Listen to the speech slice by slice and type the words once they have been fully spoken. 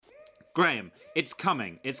Graham, it's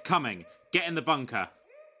coming. It's coming. Get in the bunker.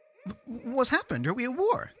 What's happened? Are we at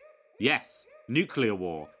war? Yes, nuclear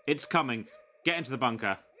war. It's coming. Get into the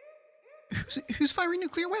bunker. Who's firing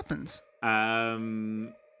nuclear weapons?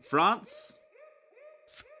 France?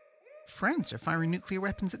 France are firing nuclear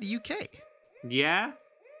weapons at the UK. Yeah?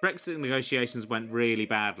 Brexit negotiations went really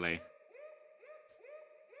badly.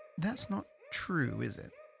 That's not true, is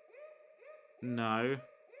it? No.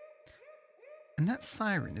 And that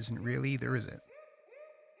siren isn't real either, is it?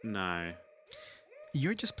 No.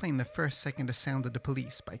 You're just playing the first second to Sound of the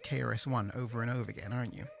Police by KRS-One over and over again,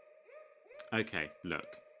 aren't you? Okay, look.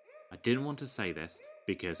 I didn't want to say this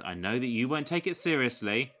because I know that you won't take it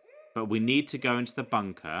seriously, but we need to go into the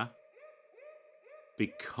bunker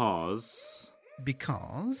because...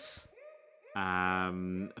 Because?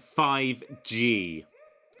 5G.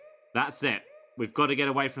 That's it. We've got to get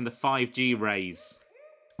away from the 5G rays.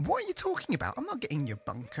 What are you talking about? I'm not getting in your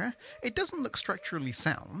bunker. It doesn't look structurally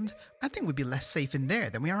sound. I think we'd be less safe in there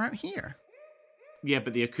than we are out here. Yeah,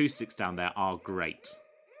 but the acoustics down there are great.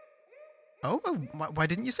 Oh, why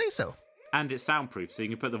didn't you say so? And it's soundproof, so you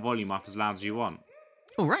can put the volume up as loud as you want.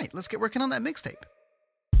 All right, let's get working on that mixtape.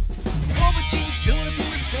 What would you do if you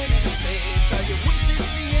were sent into space? Are you witness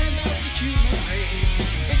the end of the human race?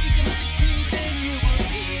 If you're gonna succeed, then you will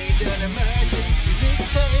need an emergency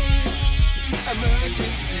mixtape.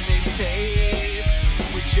 Emergency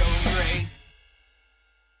mixtape with Joe and Gray.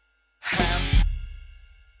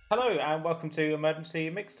 Hello, and welcome to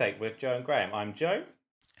Emergency Mixtape with Joe and Graham. I'm Joe.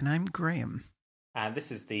 And I'm Graham. And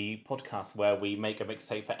this is the podcast where we make a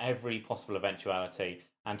mixtape for every possible eventuality.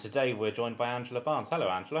 And today we're joined by Angela Barnes. Hello,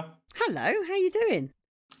 Angela. Hello, how you doing?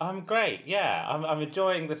 I'm great. Yeah, I'm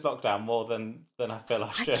enjoying this lockdown more than I feel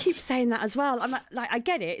I should. I keep saying that as well. I'm like, I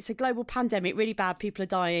get it. It's a global pandemic, really bad. People are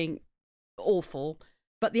dying, awful.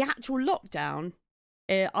 But the actual lockdown,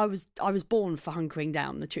 I was born for hunkering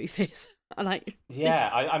down. The truth is, I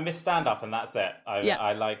miss stand up, and that's it.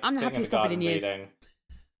 I like I'm the sitting in happiest the I've garden been in years. reading.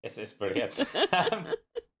 It's brilliant.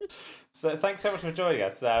 So thanks so much for joining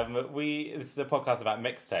us. This is a podcast about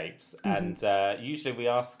mixtapes, and usually we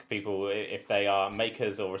ask people if they are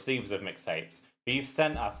makers or receivers of mixtapes. But you've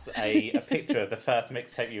sent us a picture of the first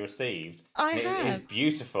mixtape you received. I have. It is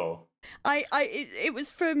beautiful. It was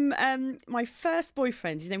from my first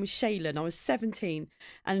boyfriend. His name was Shaylan. I was 17,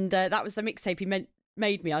 and that was the mixtape he made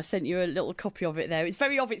me. I sent you a little copy of it there. It's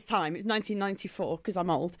very of its time. It's 1994 because I'm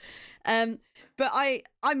old, but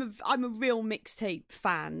I'm a real mixtape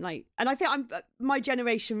fan. And I think my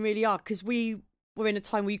generation really are, because we were in a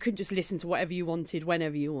time where you couldn't just listen to whatever you wanted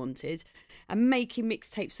whenever you wanted, and making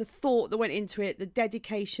mixtapes, the thought that went into it, the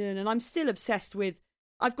dedication, and I'm still obsessed with.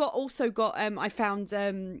 I've also got I found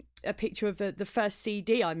a picture of the first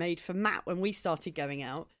CD I made for Matt when we started going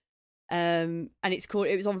out. And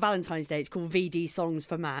it was on Valentine's Day. It's called VD Songs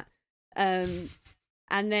for Matt. And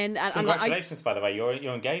then Congratulations, by the way,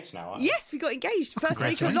 you're engaged now, aren't you? Yes, we got engaged first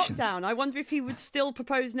week of lockdown. I wonder if he would still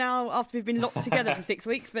propose now after we've been locked together for 6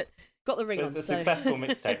 weeks, but got the ring on. It's a successful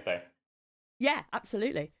mixtape, though. Yeah,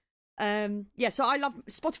 absolutely. So I love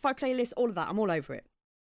Spotify playlists, all of that. I'm all over it.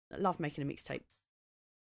 I love making a mixtape.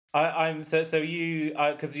 I'm so you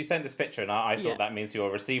because you sent this picture, and I thought that means you're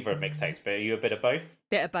a receiver of mixtapes, but are you a bit of both?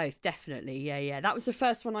 Bit of both, definitely. Yeah. That was the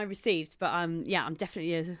first one I received, but I'm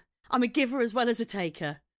definitely I'm a giver as well as a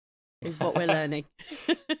taker, is what we're learning.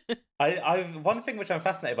 One thing which I'm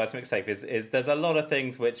fascinated by this mixtape is there's a lot of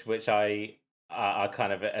things which I are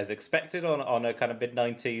kind of as expected on a kind of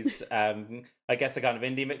mid-90s, I guess a kind of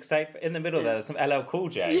indie mixtape. In the middle there's some LL Cool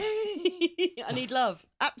J. I Need Love,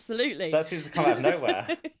 absolutely. That seems to come out of nowhere.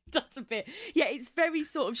 That's a bit, it's very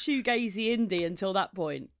sort of shoegazy indie until that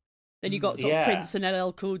point. Then you got sort of Prince and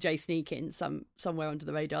LL Cool J sneaking somewhere under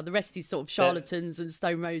the radar. The rest is sort of Charlatans and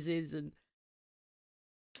Stone Roses and.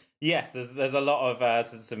 Yes, there's a lot of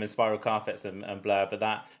some Spiral Carpets and Blur, but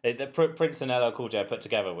the Prince and LL Cool J put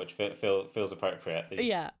together, which feels appropriate.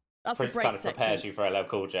 Yeah, that's Prince a break kind of prepares section. you for LL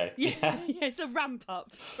Cool J. Yeah, it's a ramp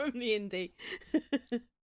up from the indie.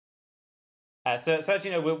 So as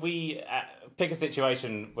you know, we pick a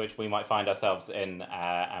situation which we might find ourselves in,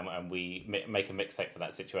 and we make a mixtape for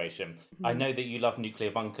that situation. Mm-hmm. I know that you love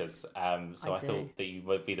nuclear bunkers, so I thought that you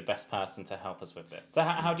would be the best person to help us with this. So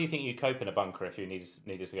how do you think you cope in a bunker if you needed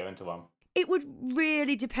to go into one? It would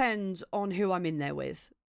really depend on who I'm in there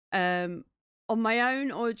with. On my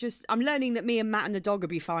own, or just I'm learning that me and Matt and the dog will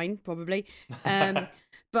be fine, probably.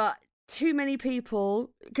 But too many people,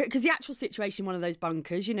 because the actual situation in one of those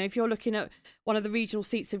bunkers, if you're looking at one of the regional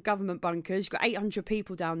seats of government bunkers, you've got 800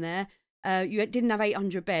 people down there. You didn't have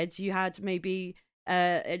 800 beds. You had maybe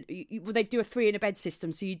they'd do a 3 in a bed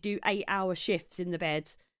system, so you do 8-hour shifts in the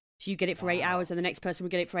beds. So you get it for 8 hours, and the next person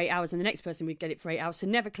would get it for 8 hours, and the next person would get it for 8 hours. So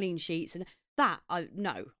never clean sheets, and that I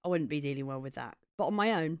wouldn't be dealing well with that. But on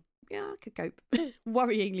my own, yeah, I could cope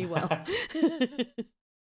worryingly well.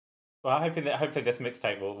 Well, hopefully this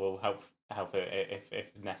mixtape will help it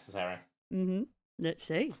if necessary. Mm-hmm. Let's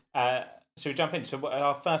see. Should we jump into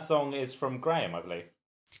our first song? Is from Graham, I believe.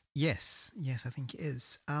 Yes, I think it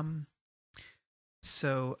is.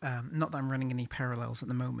 So, not that I'm running any parallels at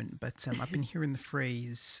the moment, but I've been hearing the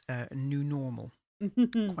phrase "new normal"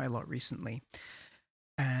 quite a lot recently,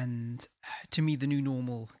 and to me, the new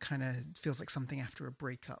normal kind of feels like something after a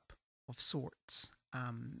breakup of sorts.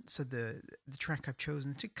 So the track I've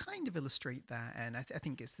chosen to kind of illustrate that, and I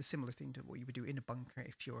think it's the similar thing to what you would do in a bunker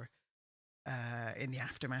if you're in the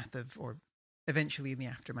aftermath of, or eventually in the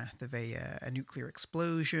aftermath of a nuclear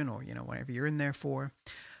explosion, or whatever you're in there for.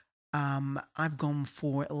 I've gone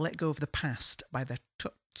for "Let Go of the Past" by the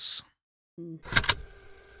Toots.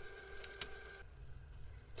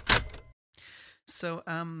 So,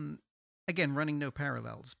 again, running no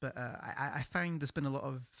parallels, but I find there's been a lot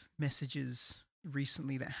of messages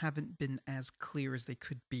recently that haven't been as clear as they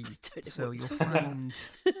could be. So you'll find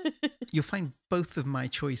both of my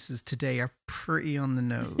choices today are pretty on the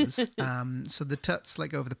nose. So the Toots' "Let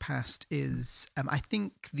Go of the Past" is, I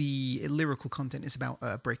think the lyrical content is about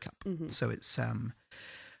a breakup. Mm-hmm. So it's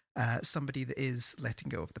somebody that is letting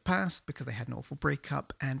go of the past because they had an awful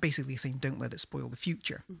breakup, and basically saying don't let it spoil the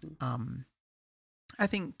future. Mm-hmm. I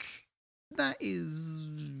think that is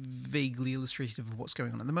vaguely illustrative of what's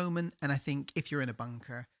going on at the moment, and I think if you're in a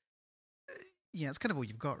bunker, it's kind of all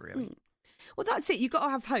you've got, really. Well, that's it. You've got to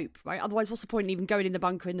have hope, right? Otherwise, what's the point in even going in the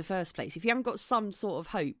bunker in the first place? If you haven't got some sort of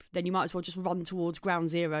hope, then you might as well just run towards ground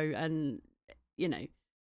zero and,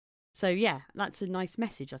 So, yeah, that's a nice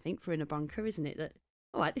message, I think, for in a bunker, isn't it? That,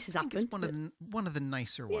 all right, this has happened. It's one of the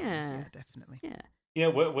nicer ones, yeah, definitely. Yeah.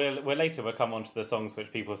 We're later we'll come on to the songs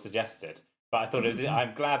which people have suggested. But I thought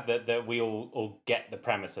I'm glad that we all get the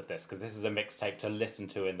premise of this, because this is a mixtape to listen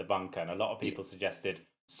to in the bunker, and a lot of people suggested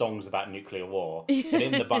songs about nuclear war. But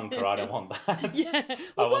in the bunker, I don't want that. Yeah,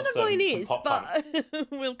 well, one of mine is, but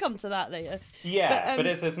we'll come to that later. Yeah, but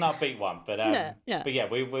it's an upbeat one. But But yeah,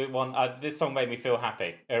 we want this song made me feel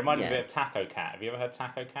happy. It reminded me a bit of Taco Cat. Have you ever heard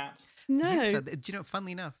Taco Cat? No. Yes, do you know?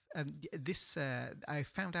 Funnily enough, this I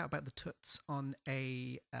found out about the Toots on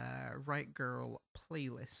a Right Girl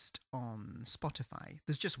playlist on Spotify.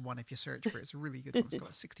 There's just one if you search for it. It's a really good one. It's got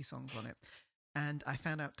like 60 songs on it. And I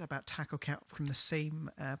found out about Taco Cat from the same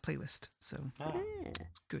playlist. So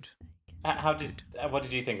it's good. What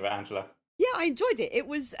did you think of it, Angela? Yeah, I enjoyed it. It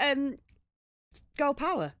was girl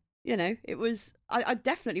power. It was. I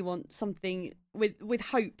definitely want something with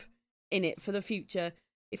hope in it for the future.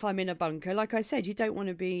 If I'm in a bunker, like I said, you don't want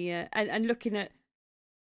to be and looking at.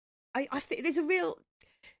 I think there's a real.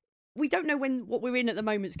 We don't know when what we're in at the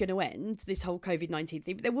moment is going to end. This whole COVID-19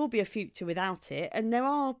 thing, but there will be a future without it, and there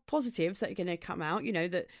are positives that are going to come out.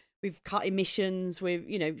 That we've cut emissions.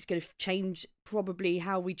 It's going to change probably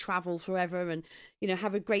how we travel forever, and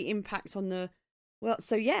have a great impact on the. Well,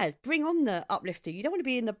 so yeah, bring on the uplifting. You don't want to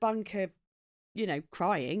be in the bunker,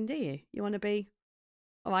 crying, do you? You want to be,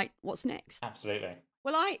 all right. What's next? Absolutely.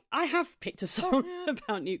 Well, I have picked a song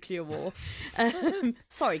about nuclear war.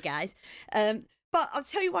 Sorry, guys. But I'll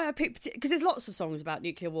tell you why I picked, because there's lots of songs about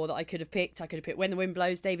nuclear war that I could have picked. I could have picked When the Wind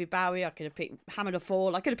Blows, David Bowie. I could have picked Hammer to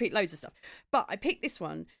Fall. I could have picked loads of stuff. But I picked this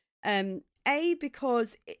one,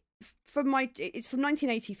 because it's from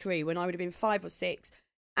 1983 when I would have been 5 or 6.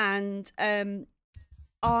 And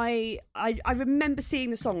I remember seeing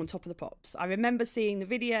the song on Top of the Pops. I remember seeing the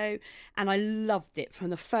video, and I loved it from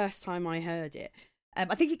the first time I heard it.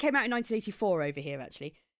 I think it came out in 1984 over here,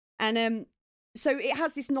 actually. And so it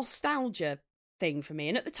has this nostalgia thing for me.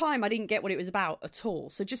 And at the time, I didn't get what it was about at all.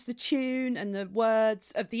 So just the tune and the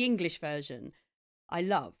words of the English version, I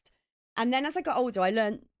loved. And then as I got older, I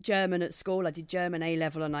learned German at school. I did German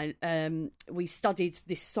A-level, and we studied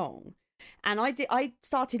this song. And I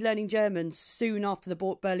started learning German soon after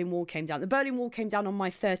the Berlin Wall came down. The Berlin Wall came down on my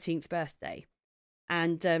 13th birthday.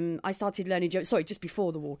 And I started learning German, just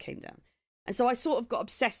before the wall came down. And so I sort of got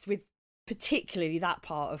obsessed with particularly that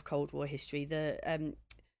part of Cold War history, the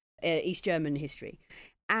East German history.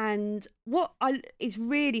 And what is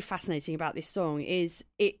really fascinating about this song is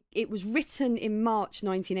it was written in March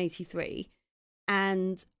 1983.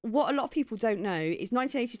 And what a lot of people don't know is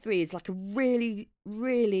 1983 is like a really,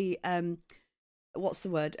 really,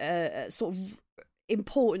 sort of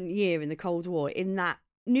important year in the Cold War, in that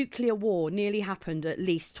nuclear war nearly happened at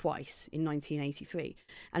least twice in 1983.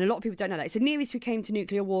 And a lot of people don't know that. It's the nearest we came to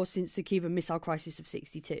nuclear war since the Cuban Missile Crisis of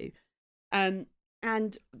 1962.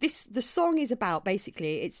 And the song is about,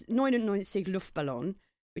 basically, it's 99 Luftballon,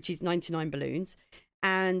 which is 99 balloons.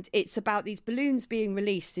 And it's about these balloons being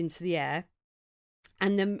released into the air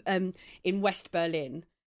and them in West Berlin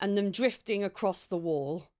and them drifting across the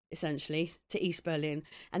wall, essentially, to East Berlin,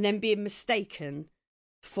 and then being mistaken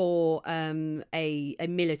for a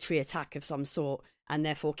military attack of some sort, and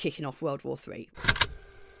therefore kicking off World War III.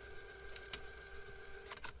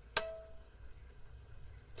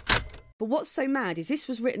 But what's so mad is this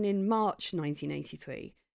was written in March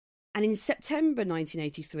 1983, and in September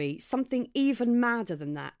 1983, something even madder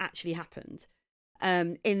than that actually happened.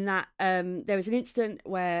 In that there was an incident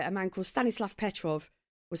where a man called Stanislav Petrov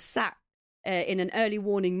was sat in an early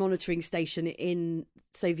warning monitoring station in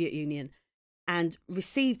Soviet Union and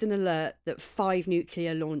received an alert that 5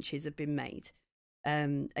 nuclear launches had been made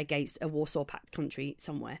against a Warsaw Pact country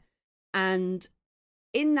somewhere. And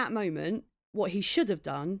in that moment, what he should have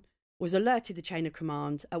done was alerted the chain of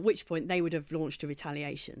command, at which point they would have launched a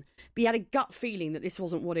retaliation. But he had a gut feeling that this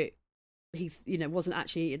wasn't what wasn't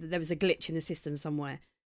actually, there was a glitch in the system somewhere.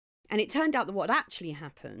 And it turned out that what actually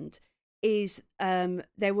happened is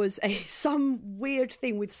there was some weird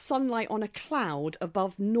thing with sunlight on a cloud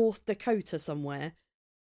above North Dakota somewhere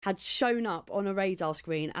had shown up on a radar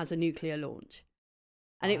screen as a nuclear launch.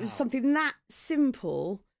 And it was something that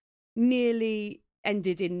simple nearly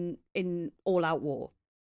ended in all-out war.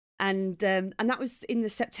 And that was in the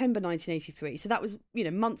September 1983. So that was,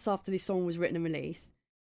 months after this song was written and released.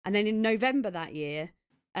 And then in November that year,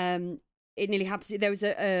 it nearly happened. There was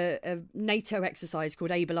a NATO exercise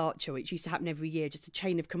called Able Archer, which used to happen every year, just a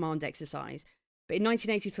chain of command exercise. But in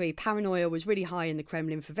 1983, paranoia was really high in the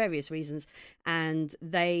Kremlin for various reasons, and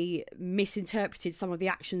they misinterpreted some of the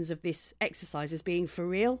actions of this exercise as being for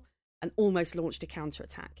real and almost launched a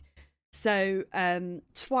counterattack. So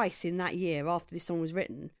twice in that year after this song was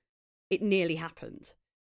written, it nearly happened,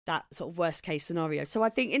 that sort of worst case scenario. So I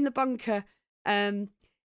think in the bunker, you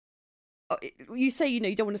say,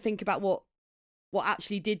 you don't want to think about what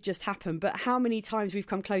actually did just happen, but how many times we've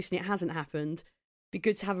come close and it hasn't happened. Be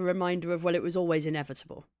good to have a reminder of, well, it was always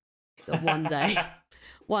inevitable that one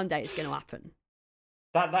day it's going to happen.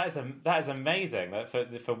 That is amazing. That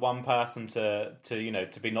for one person to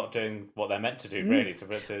be not doing what they're meant to do, really, to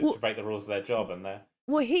break the rules of their job and their.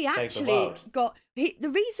 Well, he actually the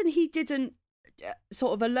reason he didn't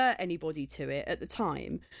sort of alert anybody to it at the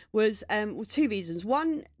time was 2 reasons.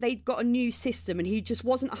 One, they'd got a new system and he just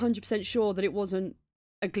wasn't 100% sure that it wasn't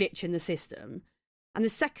a glitch in the system. And the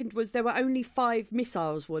second was there were only 5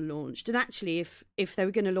 missiles were launched. And actually, if they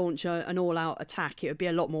were going to launch an all-out attack, it would be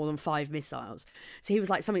a lot more than 5 missiles. So he was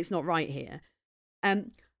like, something's not right here.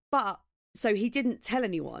 But so he didn't tell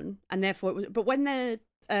anyone, and therefore it was. But when the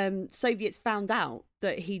Soviets found out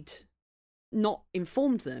that he'd not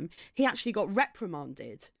informed them, he actually got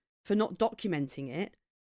reprimanded for not documenting it,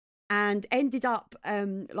 and ended up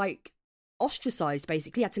ostracized.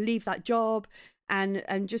 Basically, he had to leave that job. And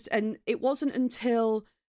it wasn't until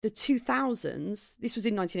the 2000s, this was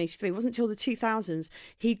in 1983, it wasn't until the 2000s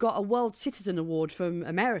he got a World Citizen Award from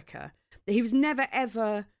America. He was never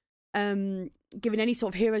ever given any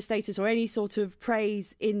sort of hero status or any sort of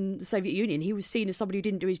praise in the Soviet Union. He was seen as somebody who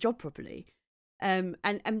didn't do his job properly. And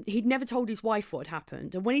he'd never told his wife what had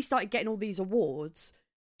happened. And when he started getting all these awards,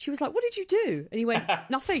 she was like, "What did you do?" And he went,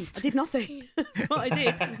 "Nothing. I did nothing." That's what I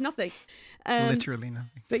did. It was nothing. Literally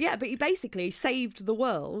nothing. But he basically saved the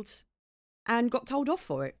world and got told off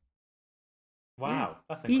for it. Wow,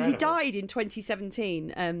 that's incredible. He died in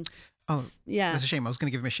 2017. Yeah. That's a shame. I was going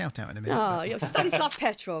to give him a shout out in a minute. Oh, you're Stanislav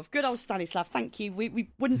Petrov. Good old Stanislav. Thank you. We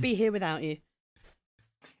wouldn't be here without you.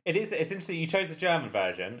 It's interesting you chose the German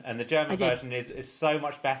version, and the German version is so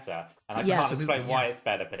much better, and I can't explain why it's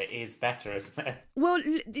better, but it is better, isn't it? Well,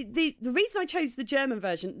 the reason I chose the German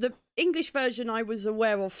version, the English version I was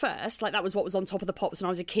aware of first, like that was what was on Top of the Pops when I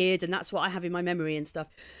was a kid, and that's what I have in my memory and stuff.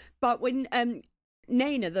 But when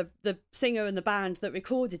Nena, the singer and the band that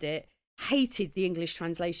recorded it, hated the English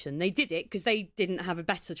translation. They did it because they didn't have a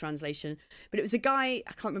better translation, but it was a guy,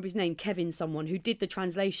 I can't remember his name, Kevin someone, who did the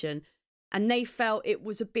translation. And they felt it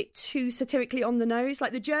was a bit too satirically on the nose.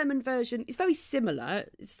 Like the German version is very similar.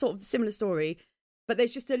 It's sort of a similar story, but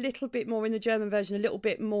there's just a little bit more in the German version, a little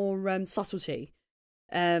bit more subtlety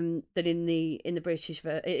than in the British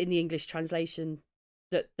in the English translation,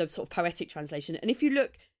 the sort of poetic translation. And if you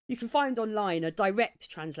look, you can find online a direct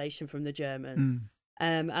translation from the German,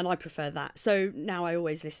 and I prefer that. So now I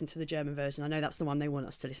always listen to the German version. I know that's the one they want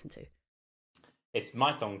us to listen to. It's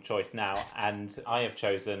my song choice now, and I have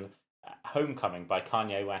chosen Homecoming by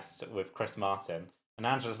Kanye West with Chris Martin. And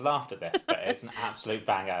Angela's laughed at this, but it's an absolute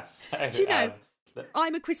banger. So, do you know,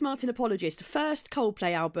 I'm a Chris Martin apologist. First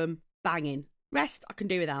Coldplay album, banging. Rest, I can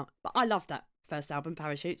do without. But I love that first album,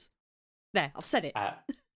 Parachutes. There, I've said it.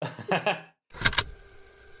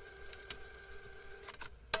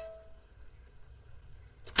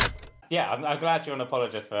 Yeah, I'm glad you're an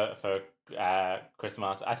apologist for Chris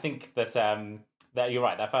Martin. I think that you're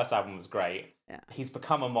right. That first album was great. Yeah. He's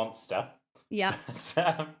become a monster. Yeah.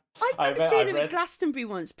 But, I've seen him at Glastonbury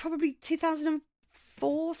once, probably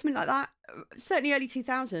 2004, something like that. Certainly early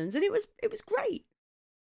 2000s, and it was great.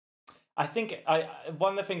 I think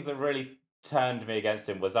one of the things that really turned me against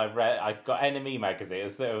him was I got NME magazine.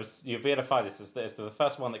 It was you'll be able to find this. It's the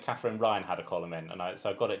first one that Catherine Ryan had a column in, and so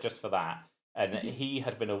I got it just for that. And he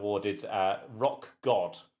had been awarded rock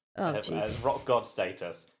god, rock god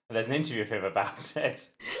status. And there's an interview of him about it,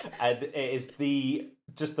 and it is the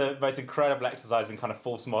most incredible exercise in kind of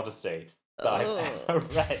false modesty that I've ever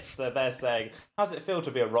read. So they're saying, "How does it feel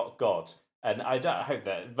to be a rock god?" And I hope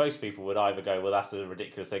that most people would either go, "Well, that's a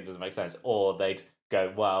ridiculous thing, doesn't make sense," or they'd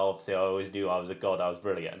go, "Well, obviously, I always knew I was a god. I was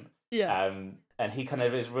brilliant." Yeah. And he kind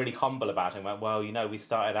of is really humble about it and went, "Well, we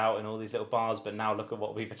started out in all these little bars, but now look at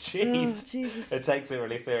what we've achieved." Oh, Jesus. It takes it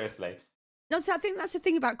really seriously. No, so I think that's the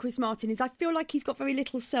thing about Chris Martin is I feel like he's got very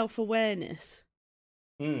little self-awareness.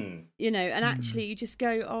 And actually you just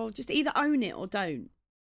go, just either own it or don't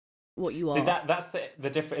what you are. See, that's the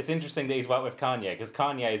difference. It's interesting that he's worked with Kanye because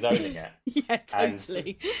Kanye is owning it. Yeah,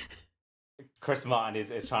 totally. And Chris Martin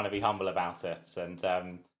is trying to be humble about it. And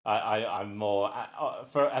I'm more,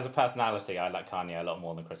 as a personality, I like Kanye a lot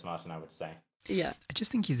more than Chris Martin, I would say. Yeah. I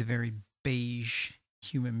just think he's a very beige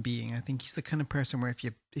human being. I think he's the kind of person where if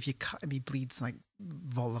you cut him, he bleeds like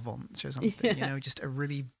vol au vent or something. Yeah. Just a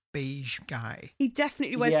really beige guy. He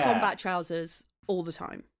definitely wears combat trousers all the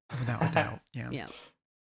time. Without a doubt. Yeah. Yeah.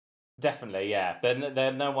 Definitely, yeah.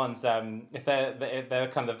 They're no one's if they're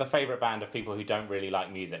kind of the favourite band of people who don't really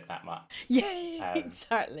like music that much. Yeah,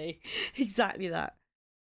 exactly that.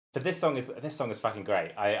 But this song is fucking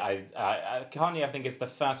great. Kanye, I think, is the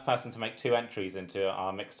first person to make 2 entries into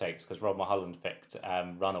our mixtapes because Rob Mulholland picked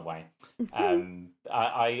 "Runaway."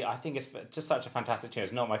 I think it's just such a fantastic tune.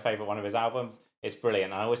 It's not my favourite one of his albums. It's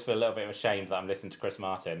brilliant. I always feel a little bit ashamed that I'm listening to Chris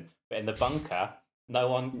Martin. But in the bunker, no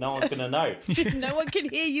one's going to know. No one can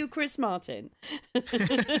hear you, Chris Martin. Have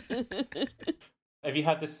you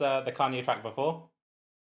heard this the Kanye track before?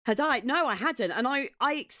 Had I? No, I hadn't, and I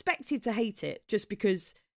expected to hate it just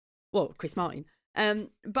because. Well, Chris Martin.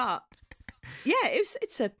 But yeah,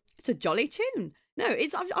 it's a jolly tune. No,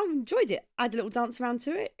 I've enjoyed it. I had a little dance around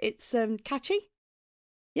to it. It's catchy.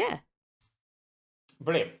 Yeah.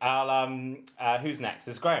 Brilliant. I'll who's next?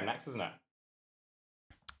 It's Graham next, isn't it?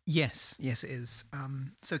 Yes, it is.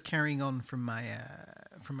 So carrying on from my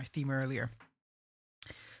theme earlier.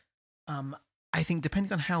 I think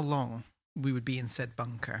depending on how long we would be in said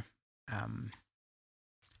bunker,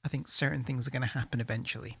 I think certain things are going to happen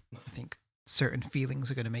eventually. I think certain feelings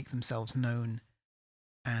are going to make themselves known.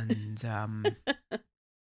 And I'm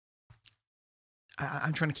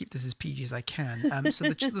trying to keep this as PG as I can. So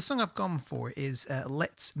the song I've gone for is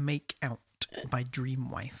Let's Make Out by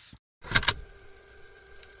Dreamwife.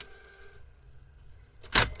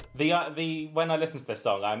 When I listen to this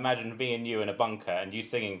song, I imagine being you in a bunker and you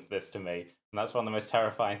singing this to me. And that's one of the most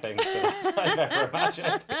terrifying things that I've ever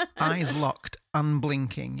imagined. Eyes locked,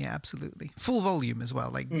 unblinking. Yeah, absolutely. Full volume as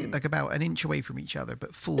well, like about an inch away from each other,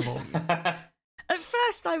 but full volume. At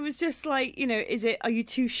first, I was just like, are you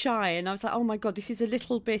too shy? And I was like, oh my God, this is a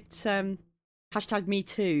little bit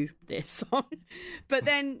 #MeToo, this song. But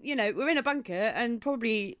then, we're in a bunker and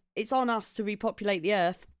probably it's on us to repopulate the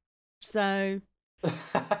earth. So...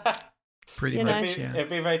 Pretty much, yeah. It'd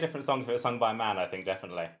be a very different song if it was sung by a man, I think,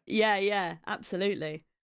 definitely. Yeah, absolutely.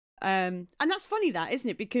 And that's funny, that, isn't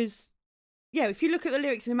it? Because, if you look at the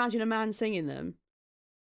lyrics and imagine a man singing them,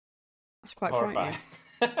 that's quite horrifying.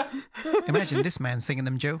 frightening. Imagine this man singing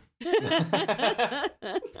them, Joe.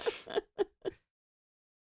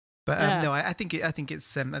 But no, I think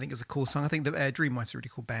it's a cool song. I think the Dreamwife's a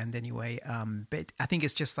really cool band anyway. But I think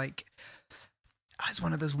it's just like. It's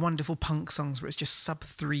one of those wonderful punk songs where it's just sub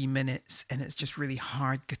 3 minutes and it's just really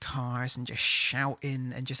hard guitars and just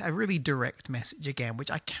shouting and just a really direct message again,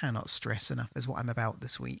 which I cannot stress enough is what I'm about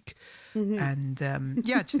this week. Mm-hmm. And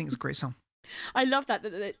I just think it's a great song. I love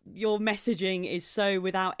that your messaging is so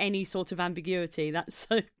without any sort of ambiguity. That's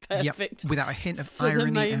so perfect. Yep, without a hint of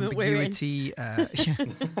irony, ambiguity.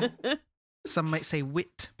 Some might say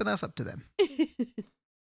wit, but that's up to them.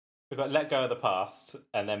 We've got Let Go of the Past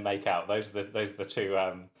and then Make Out. Those are the two.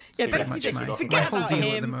 Basically, forget my whole about deal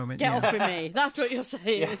him. at the moment. Get off with me. That's what you're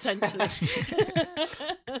saying, essentially.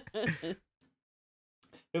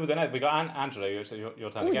 Who we got next? We got Angela. Your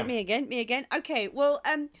turn again. Me again. Okay, well,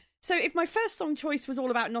 so if my first song choice was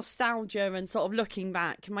all about nostalgia and sort of looking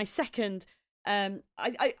back, my second,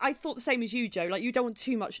 I thought the same as you, Joe. Like, you don't want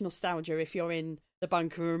too much nostalgia if you're in the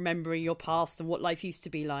bunker and remembering your past and what life used to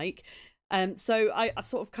be like. So I've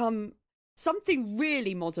sort of come something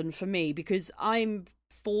really modern for me, because I'm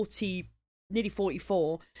 40, nearly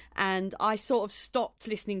 44, and I sort of stopped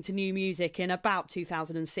listening to new music in about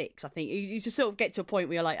 2006. I think you just sort of get to a point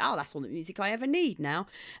where you're like, oh, that's all the music I ever need now,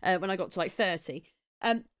 when I got to like 30.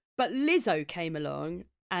 But Lizzo came along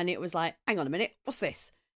and it was like, hang on a minute, what's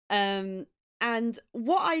this? And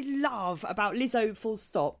what I love about Lizzo full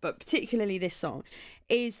stop, but particularly this song,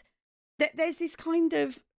 is that there's this kind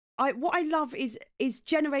of, what I love is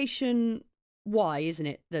Generation Y, isn't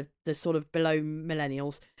it? The sort of below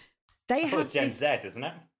millennials. They have Gen Z, isn't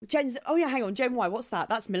it? Gen Z. Oh yeah, hang on. Gen Y. What's that?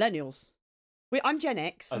 That's millennials. I'm Gen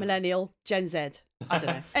X, millennial, Gen Z. I don't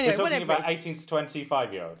know. Anyway, we're talking about 18 to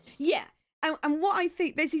 25-year-olds. Yeah, and what I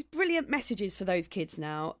think, there's these brilliant messages for those kids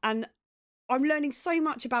now, and I'm learning so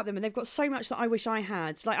much about them, and they've got so much that I wish I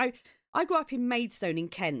had. Like I grew up in Maidstone in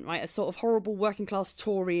Kent, right, a sort of horrible working class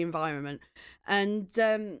Tory environment, and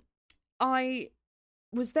I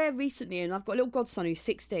was there recently, and I've got a little godson who's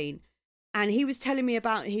 16. And he was telling me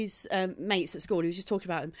about his mates at school. He was just talking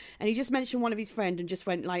about them, and he just mentioned one of his friends and just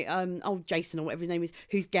went like, "Oh, Jason or whatever his name is,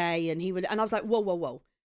 who's gay." And I was like, "Whoa!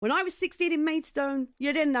 When I was 16 in Maidstone,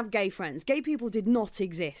 you didn't have gay friends. Gay people did not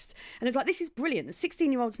exist." And it's like, this is brilliant. The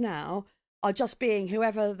 16-year-olds now are just being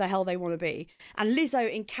whoever the hell they want to be, and Lizzo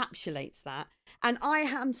encapsulates that. And I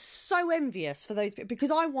am so envious for those,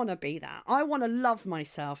 because I want to be that. I want to love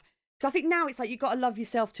myself. So I think now it's like, you've got to love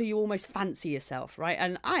yourself till you almost fancy yourself, right?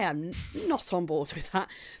 And I am not on board with that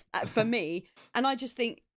for me. And I just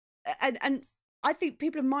think, and I think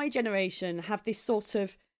people of my generation have this sort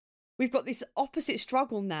of, we've got this opposite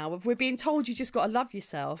struggle now of, we're being told you just got to love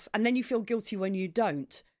yourself, and then you feel guilty when you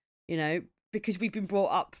don't, you know, because we've been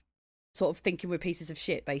brought up sort of thinking we're pieces of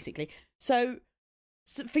shit, basically. So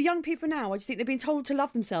for young people now, I just think they've been told to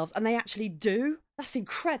love themselves, and they actually do. That's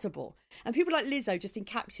incredible. And people like Lizzo just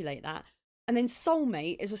encapsulate that. And then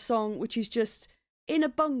Soulmate is a song which is just, in a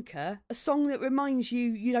bunker, a song that reminds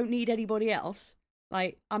you you don't need anybody else.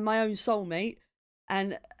 Like, I'm my own soulmate.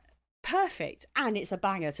 And perfect. And it's a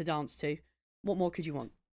banger to dance to. What more could you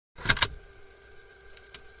want?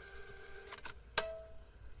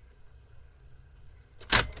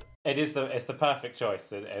 It's the perfect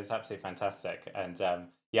choice. It's absolutely fantastic, and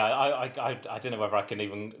I don't know whether I can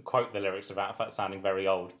even quote the lyrics without sounding very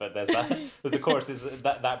old. But there's that. The chorus is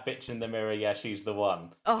that bitch in the mirror. Yeah, she's the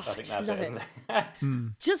one. Oh, I think that's it, isn't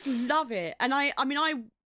it? Just love it. And I mean, I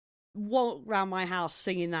walk around my house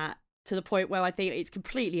singing that to the point where I think it's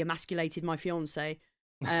completely emasculated my fiance,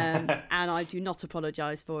 and I do not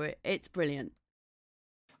apologise for it. It's brilliant.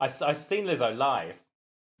 I've seen Lizzo live.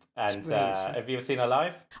 And have you ever seen her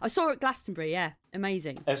live? I saw her at Glastonbury. Yeah,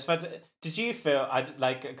 amazing. It was fun. Did you feel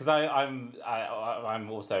because I'm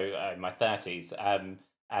also in my 30s, and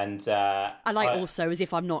I like also as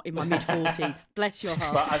if I'm not in my mid 40s. Bless your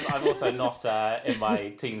heart. But I'm also not in my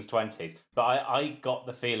teens 20s. But I got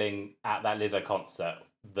the feeling at that Lizzo concert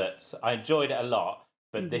that I enjoyed it a lot.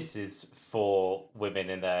 But this is for women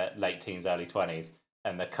in their late teens, early 20s,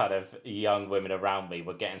 and the kind of young women around me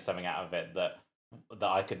were getting something out of it that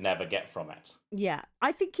I could never get from it. Yeah,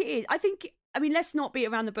 I think it is. I mean, let's not beat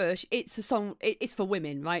around the bush. It's a song, it's for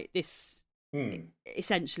women, right? This,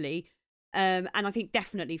 essentially. And I think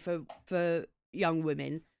definitely for young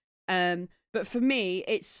women. But for me,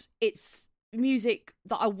 it's music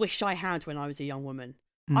that I wish I had when I was a young woman.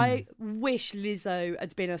 I wish Lizzo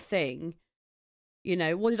had been a thing. You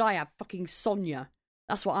know, what did I have? Fucking Sonia.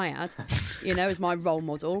 That's what I had, you know, as my role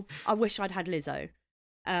model. I wish I'd had Lizzo.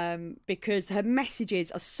 Because her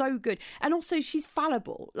messages are so good, and also she's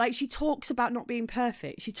fallible. Like, she talks about not being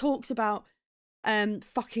perfect. She talks about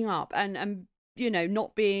fucking up and you know,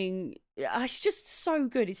 not being. It's just so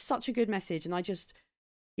good. It's such a good message, and I just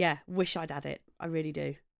wish I'd had it. I really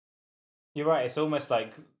do. You're right. It's almost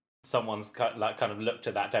like someone's kind of looked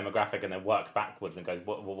at that demographic and then worked backwards and goes,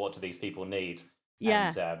 "What do these people need?"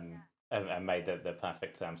 Yeah. And made the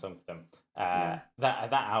perfect song for them.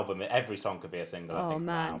 That album, every song could be a single. Oh, I think,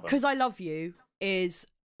 man, "Because I Love You" is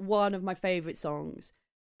one of my favourite songs,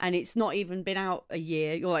 and it's not even been out a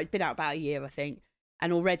year, or it's been out about a year, I think,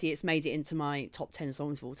 and already it's made it into my top 10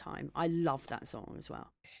 songs of all time. I love that song as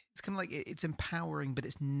well. It's kind of like, it's empowering, but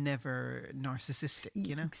it's never narcissistic,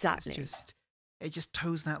 you know? Exactly. It just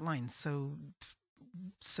toes that line so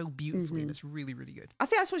beautifully, and it's really, really good. I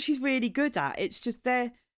think that's what she's really good at. It's just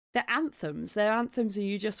they're anthems. They're anthems, and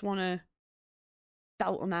you just want to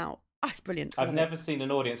belt them out. That's brilliant. I've never seen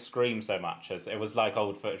an audience scream so much as it was like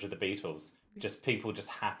old footage of the Beatles. Just people just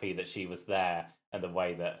happy that she was there and the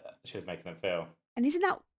way that she was making them feel. And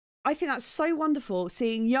I think that's so wonderful,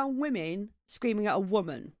 seeing young women screaming at a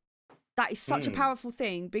woman. That is such a powerful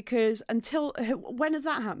thing, because when has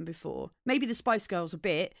that happened before? Maybe the Spice Girls a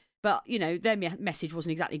bit, but, you know, their message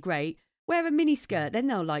wasn't exactly great. Wear a miniskirt, then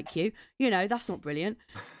they'll like you. You know, that's not brilliant.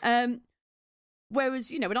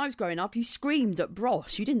 Whereas, you know, when I was growing up, you screamed at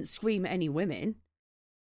Bros. You didn't scream at any women.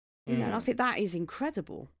 You know, and I think that is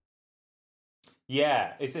incredible.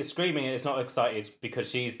 Yeah, it's screaming. It's not excited because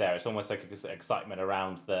she's there. It's almost like excitement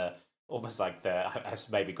around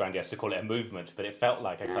maybe grandiose to call it a movement, but it felt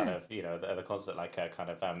like a kind of, you know, the concert, like a kind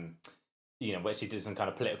of, you know, where she did some kind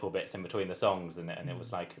of political bits in between the songs, and it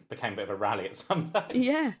was like, became a bit of a rally at some point.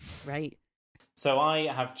 Yeah, right. So I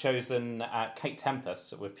have chosen Kate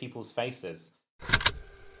Tempest with People's Faces.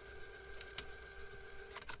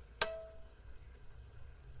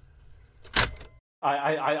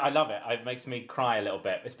 I love it. It makes me cry a little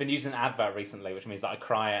bit. It's been used in an advert recently, which means that I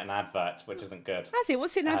cry at an advert, which isn't good. Has it?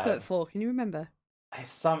 What's it an advert for? Can you remember? It's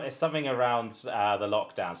something around the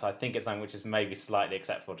lockdown, so I think it's something which is maybe slightly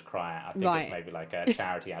acceptable to cry at. I think it's maybe like a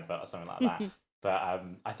charity advert or something like that. But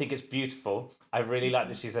I think it's beautiful. I really like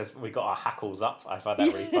that she says, we got our hackles up. I find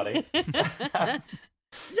that really funny.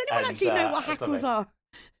 Does anyone actually know what hackles are?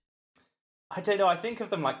 I don't know. I think of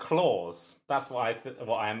them like claws. That's what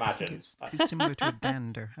I imagine. It's similar to a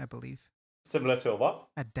dander, I believe. Similar to a what?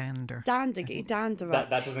 A dander. Dander.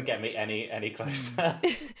 That doesn't get me any closer.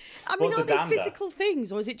 I mean, are they physical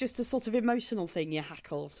things, or is it just a sort of emotional thing, your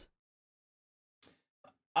hackles?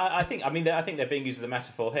 I think they're being used as a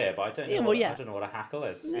metaphor here, but I don't know. I don't know what a hackle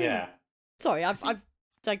is. No. Yeah. Sorry, I've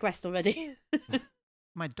digressed already.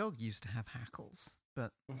 My dog used to have hackles,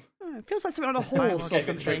 but it feels like something on a horse or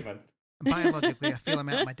something. Biologically, I feel I'm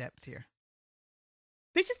out of my depth here.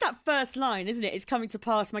 But it's just that first line, isn't it? It's coming to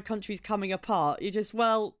pass, my country's coming apart. You're just,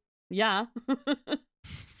 well, yeah.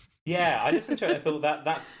 Yeah, I listened to it. I thought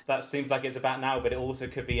that seems like it's about now, but it also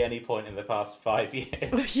could be any point in the past 5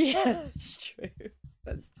 years. Yeah, that's true.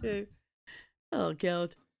 That's true. Oh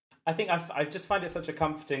God. I think I just find it such a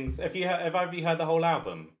comforting. Have you heard the whole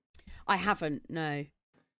album? I haven't. No.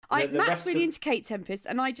 Matt's really into Kate Tempest,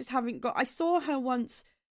 and I just haven't got. I saw her once.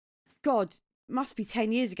 God, must be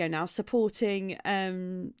 10 years ago now, supporting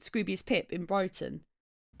Scroobius Pip in Brighton.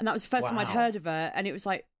 And that was the first time I'd heard of her, and it was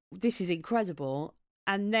like, this is incredible.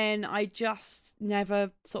 And then I just never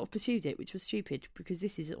sort of pursued it, which was stupid, because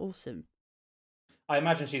this is awesome. I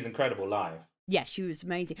imagine she's incredible live. Yeah, she was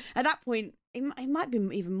amazing. At that point, it might have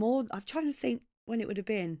been even more. I'm trying to think when it would have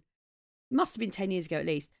been. It must have been 10 years ago at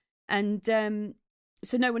least. And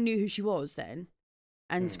so no one knew who she was then.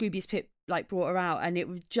 And Scroobius Pip like brought her out, and it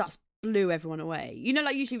was just blew everyone away. You know,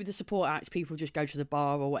 like usually with the support acts, people just go to the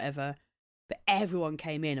bar or whatever. But everyone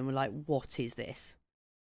came in and were like, what is this?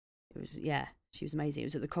 It was, she was amazing. It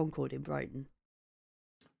was at the Concord in Brighton.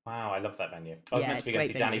 Wow, I love that venue. I was meant to be going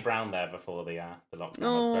to see Danny Brown there before the lockdown.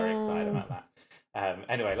 I was very excited about that.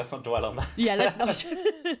 Anyway, let's not dwell on that. Yeah, let's not.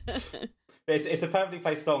 It's a perfectly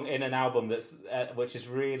placed song in an album that's which is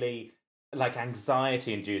really like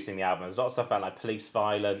anxiety-inducing. The album. There's a lot of stuff about like police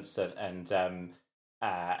violence and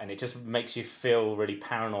it just makes you feel really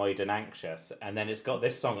paranoid and anxious. And then it's got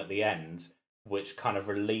this song at the end, which kind of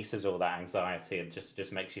releases all that anxiety and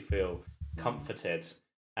just makes you feel comforted.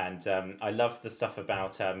 And I love the stuff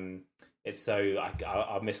about it's so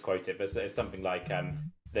I'll misquote it, but it's something like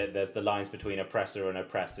there's the lines between oppressor and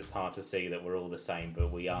oppressed. It's hard to see that we're all the same,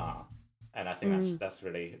 but we are. And I think that's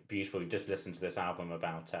really beautiful. We've just listened to this album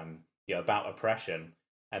about about oppression,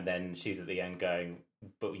 and then she's at the end going,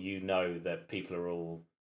 but you know that people are all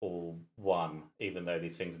one, even though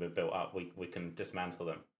these things have been built up, we can dismantle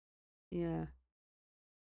them. Yeah,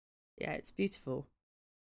 it's beautiful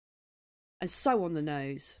and so on the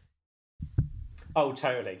nose. Oh,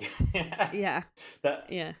 totally. Yeah.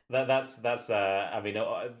 That's. I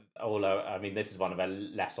mean, this is one of our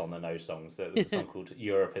less on the nose songs. There's a song called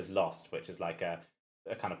 "Europe Is Lost," which is like a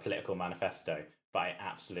kind of political manifesto. But I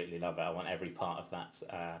absolutely love it. I want every part of that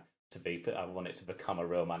I want it to become a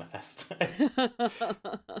real manifesto.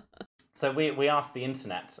 So we asked the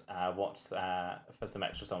internet what for some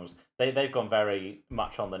extra songs. They've gone very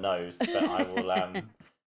much on the nose, but I will.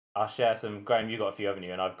 I'll share some. Graham, you got a few, haven't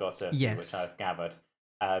you? And I've got a few which I've gathered.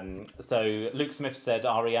 So Luke Smith said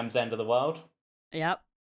REM's End of the World. Yep.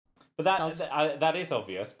 But that is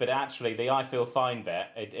obvious. But actually, the I Feel Fine bit,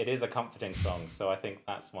 it is a comforting song. So I think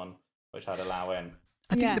that's one which I'd allow in.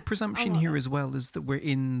 I think the presumption here as well is that we're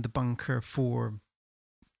in the bunker for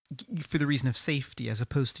for the reason of safety, as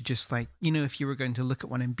opposed to just like, if you were going to look at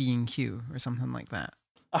one in B&Q or something like that.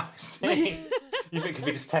 I see. You think could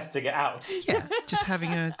be just testing it out? Yeah, just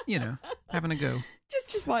having a go.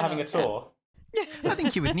 Just why having not? a tour. Yeah. I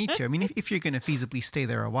think you would need to. I mean, if you're going to feasibly stay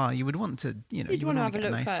there a while, you would want to, You'd want to have get a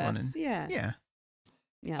look nice first. one. And, Yeah.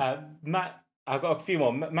 Matt, I've got a few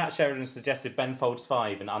more. Matt Sheridan suggested Ben Folds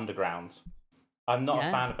 5 and Underground. I'm not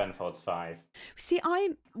a fan of Ben Folds 5. See, I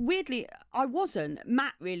wasn't.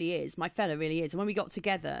 Matt really is. My fella really is. And when we got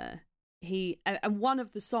together, and one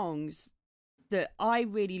of the songs that I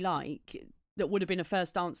really like, that would have been a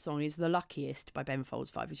first dance song, is The Luckiest by Ben Folds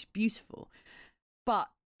 5, which is beautiful. But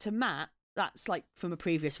to Matt, that's like from a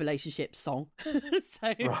previous relationship song.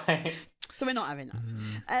 So we're not having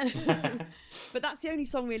that. But that's the only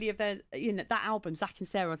song really of their, that album, Zack and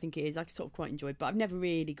Sarah, I think it is. I sort of quite enjoyed, but I've never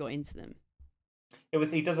really got into them.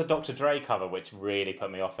 He does a Dr. Dre cover, which really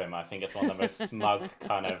put me off him. I think it's one of the most smug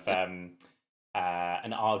kind of and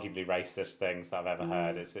arguably racist things that I've ever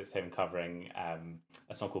heard. It's him covering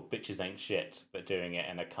a song called Bitches Ain't Shit, but doing it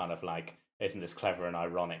in a kind of like, isn't this clever and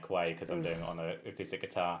ironic way, because I'm doing it on an acoustic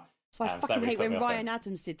guitar. So I fucking hate when Ryan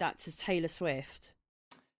Adams did that to Taylor Swift.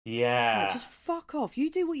 Yeah. Like, just fuck off. You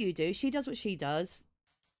do what you do. She does what she does.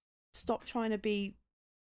 Stop trying to think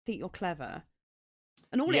you're clever.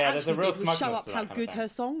 And all it actually did was show up how good her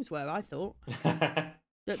songs were, I thought. That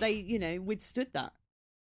they, withstood that.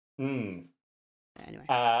 Mm. Anyway.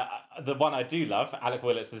 The one I do love, Alec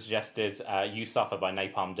Willetts suggested You Suffer by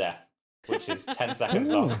Napalm Death, which is 10 seconds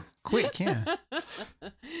long. Quick, yeah.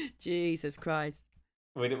 Jesus Christ.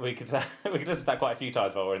 We could listen to that quite a few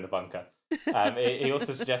times while we're in the bunker. He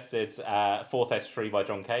also suggested 433 by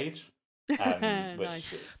John Cage, which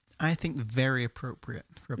nice. I think very appropriate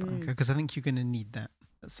for a bunker, because I think you're going to need that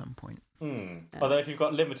at some point. Although if you've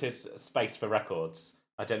got limited space for records,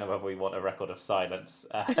 I don't know whether we want a record of silence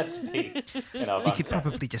to be in our bunker. You could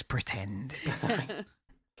probably just pretend.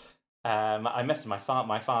 I messaged my father.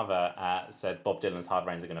 My father said Bob Dylan's Hard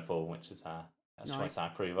Rains Are Gonna Fall, which is a choice I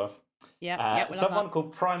approve of. Yeah. Someone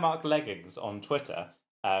called Primark Leggings on Twitter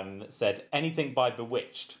said anything by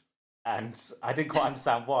Bewitched, and I didn't quite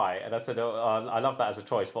understand why. And I said, I love that as a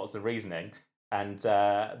choice. What's the reasoning? And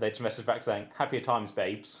they just messaged back saying, "Happier times,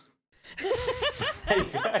 babes." There you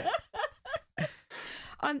go.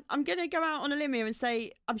 I'm going to go out on a limb here and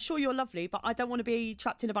say, I'm sure you're lovely, but I don't want to be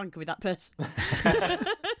trapped in a bunker with that person.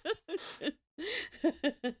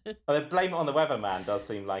 Although Blame It on the Weatherman does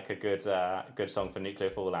seem like a good song for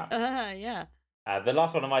nuclear fallout. Yeah. The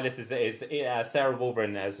last one on my list is Sarah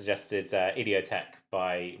Warburton has suggested Idiotech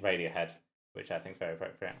by Radiohead, which I think is very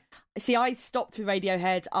appropriate. See, I stopped with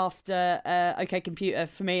Radiohead after OK Computer.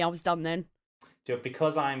 For me, I was done then.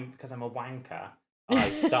 Because I'm a wanker, I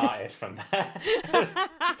started from there.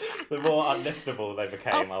 The more unlistenable they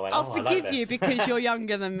became, I'll I like forgive this. you because you're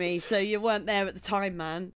younger than me, so you weren't there at the time,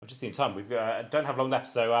 man. I've just seen time. We don't have long left,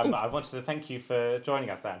 so I wanted to thank you for joining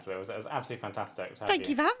us, Angela. It was absolutely fantastic. Thank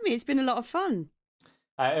you for having me. It's been a lot of fun.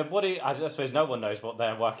 I suppose no one knows what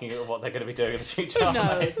they're going to be doing in the future. Who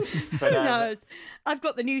knows? Who knows? I've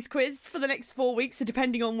got the news quiz for the next 4 weeks, so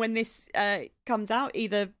depending on when this comes out,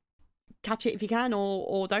 either catch it if you can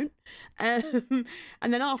or don't. And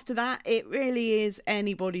then after that, it really is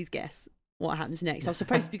anybody's guess what happens next. I was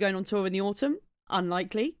supposed to be going on tour in the autumn.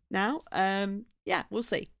 Unlikely now. Yeah, we'll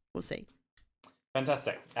see.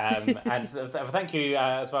 Fantastic. And thank you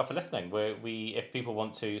as well for listening. We if people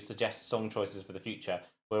want to suggest song choices for the future,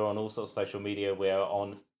 we're on all sorts of social media. We're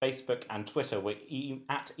on Facebook and Twitter. We're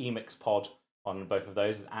at emixpod on both of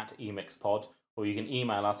those, at emixpod. Or you can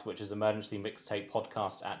email us, which is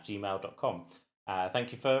emergencymixtapepodcast@gmail.com.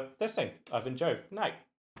 Thank you for listening. I've been Joe. Night.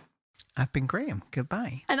 I've been Graham.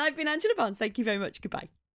 Goodbye. And I've been Angela Barnes. Thank you very much. Goodbye.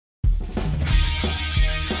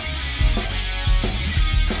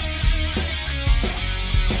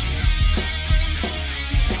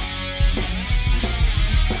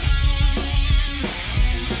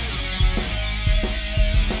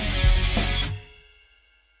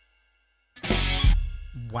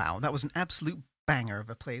 Wow, that was an absolute banger of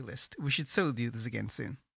a playlist. We should so do this again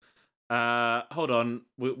soon. Hold on.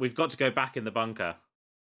 We've got to go back in the bunker.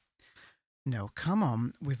 No, come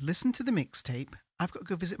on. We've listened to the mixtape. I've got to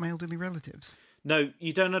go visit my elderly relatives. No,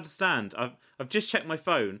 you don't understand. I've just checked my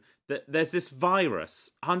phone. There's this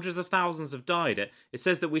virus. Hundreds of thousands have died. It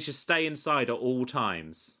says that we should stay inside at all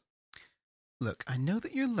times. Look, I know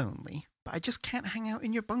that you're lonely, but I just can't hang out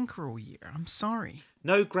in your bunker all year. I'm sorry.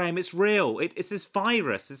 No, Graham, it's real. It's this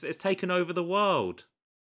virus. It's taken over the world.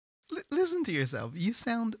 Listen to yourself. You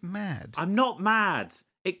sound mad. I'm not mad.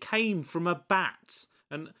 It came from a bat.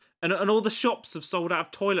 And all the shops have sold out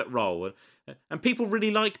of toilet roll. And people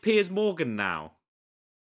really like Piers Morgan now.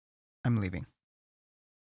 I'm leaving.